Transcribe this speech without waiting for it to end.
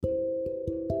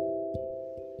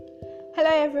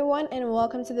Hello everyone and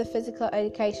welcome to the Physical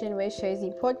Education with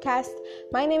Shozi podcast.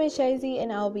 My name is Shozi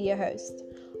and I'll be your host.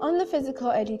 On the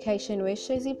Physical Education with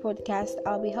Shozi podcast,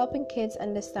 I'll be helping kids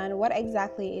understand what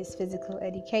exactly is physical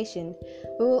education.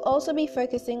 We will also be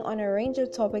focusing on a range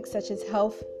of topics such as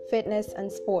health, fitness,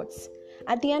 and sports.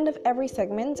 At the end of every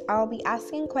segment, I'll be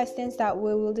asking questions that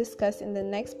we will discuss in the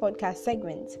next podcast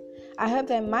segment. I hope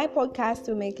that my podcast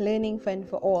will make learning fun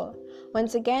for all.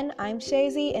 Once again, I'm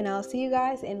Shozi and I'll see you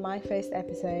guys in my first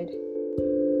episode.